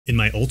In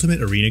my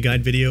Ultimate Arena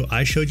Guide video,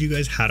 I showed you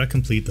guys how to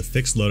complete the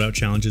fixed loadout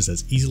challenges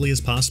as easily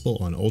as possible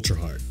on Ultra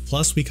Hard.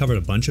 Plus, we covered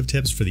a bunch of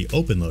tips for the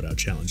open loadout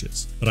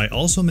challenges. But I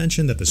also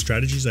mentioned that the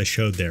strategies I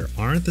showed there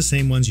aren't the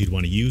same ones you'd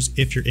want to use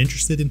if you're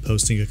interested in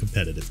posting a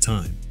competitive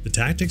time. The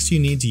tactics you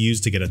need to use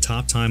to get a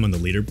top time on the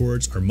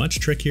leaderboards are much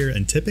trickier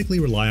and typically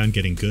rely on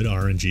getting good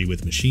RNG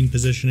with machine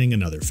positioning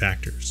and other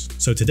factors.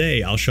 So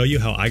today, I'll show you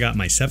how I got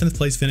my 7th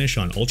place finish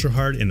on Ultra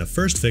Hard in the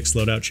first fixed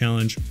loadout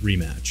challenge,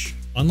 Rematch.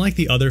 Unlike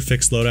the other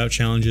fixed loadout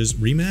challenges,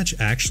 Rematch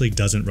actually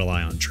doesn't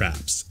rely on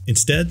traps.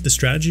 Instead, the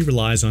strategy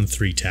relies on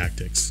 3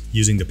 tactics: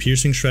 using the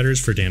piercing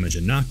shredders for damage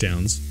and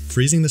knockdowns,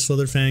 freezing the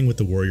Slitherfang with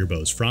the Warrior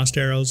Bow's frost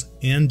arrows,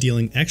 and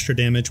dealing extra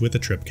damage with the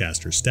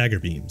Tripcaster's stagger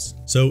beams.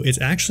 So it's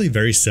actually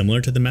very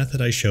similar to the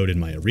method I showed in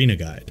my arena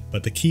guide,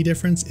 but the key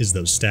difference is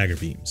those stagger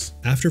beams.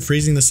 After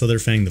freezing the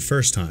Slitherfang the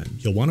first time,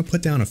 you'll want to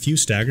put down a few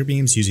stagger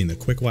beams using the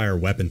Quickwire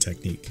weapon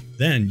technique.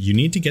 Then, you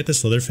need to get the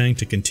Slitherfang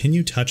to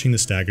continue touching the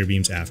stagger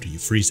beams after you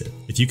freeze it.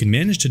 If you can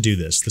manage to do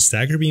this, the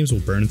stagger beams will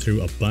burn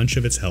through a bunch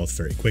of its health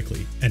very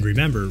quickly. And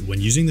remember,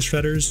 when using the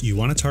shredders, you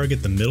want to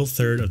target the middle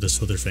third of the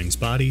Slitherfang's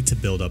body to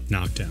build up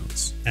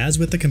knockdowns. As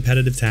with the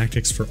competitive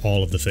tactics for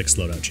all of the fixed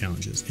loadout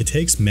challenges, it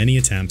takes many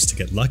attempts to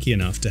get lucky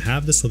enough to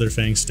have the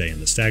Slitherfang stay in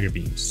the stagger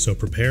beams, so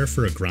prepare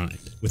for a grind.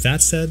 With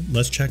that said,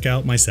 let's check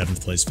out my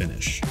 7th place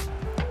finish.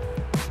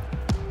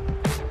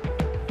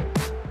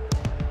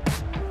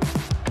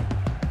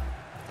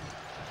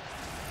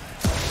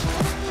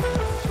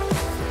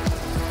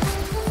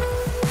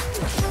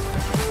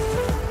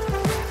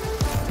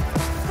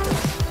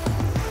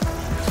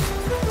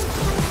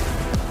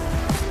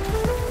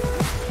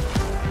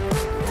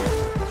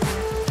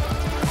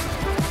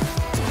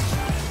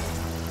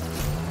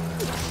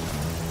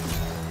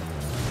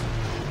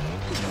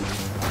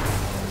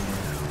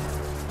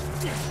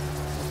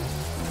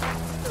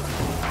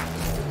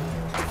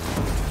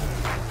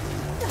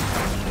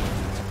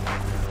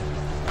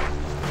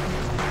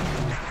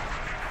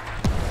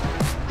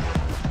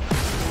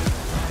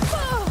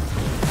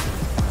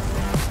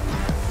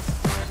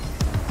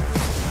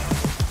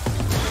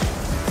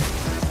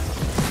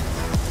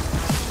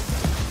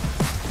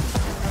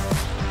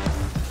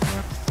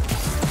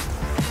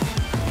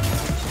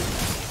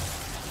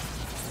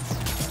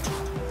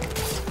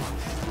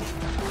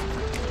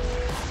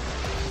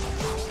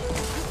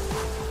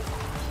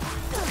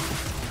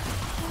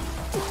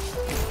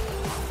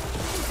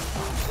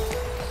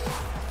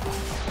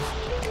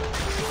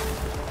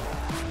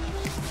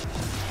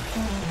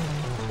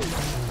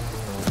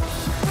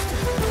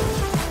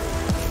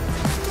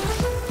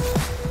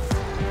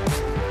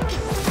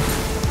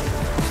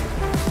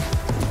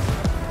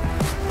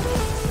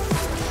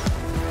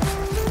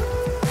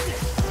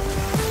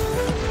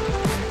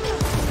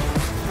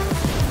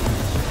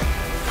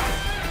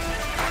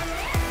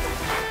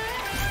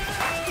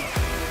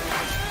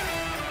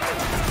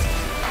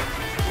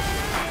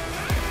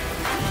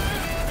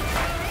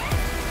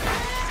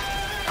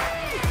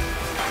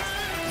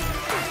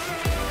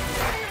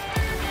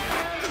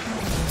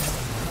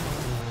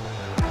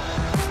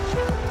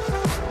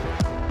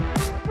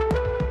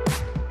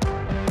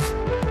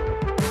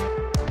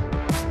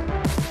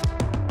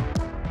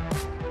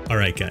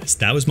 Alright guys,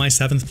 that was my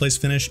 7th place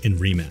finish in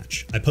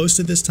Rematch. I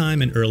posted this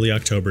time in early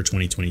October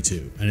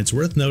 2022, and it's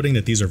worth noting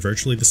that these are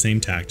virtually the same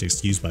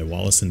tactics used by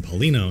Wallace and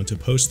Paulino to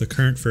post the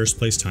current first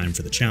place time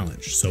for the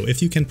challenge, so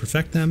if you can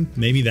perfect them,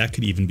 maybe that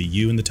could even be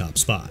you in the top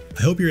spot.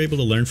 I hope you're able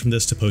to learn from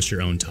this to post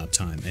your own top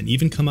time, and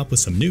even come up with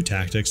some new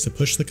tactics to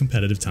push the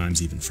competitive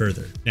times even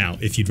further. Now,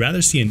 if you'd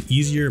rather see an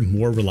easier,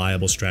 more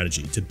reliable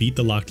strategy to beat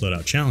the locked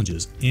loadout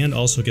challenges, and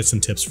also get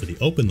some tips for the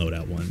open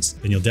loadout ones,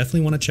 then you'll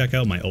definitely want to check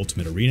out my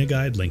Ultimate Arena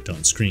Guide linked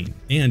on screen.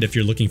 And if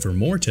you're looking for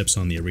more tips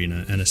on the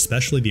arena, and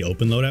especially the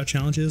open loadout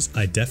challenges,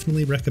 I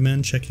definitely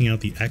recommend checking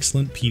out the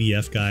excellent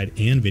PDF guide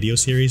and video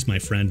series my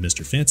friend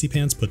Mr. Fancy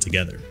Pants put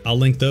together. I'll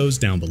link those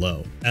down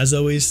below. As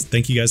always,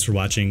 thank you guys for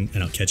watching,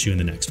 and I'll catch you in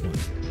the next one.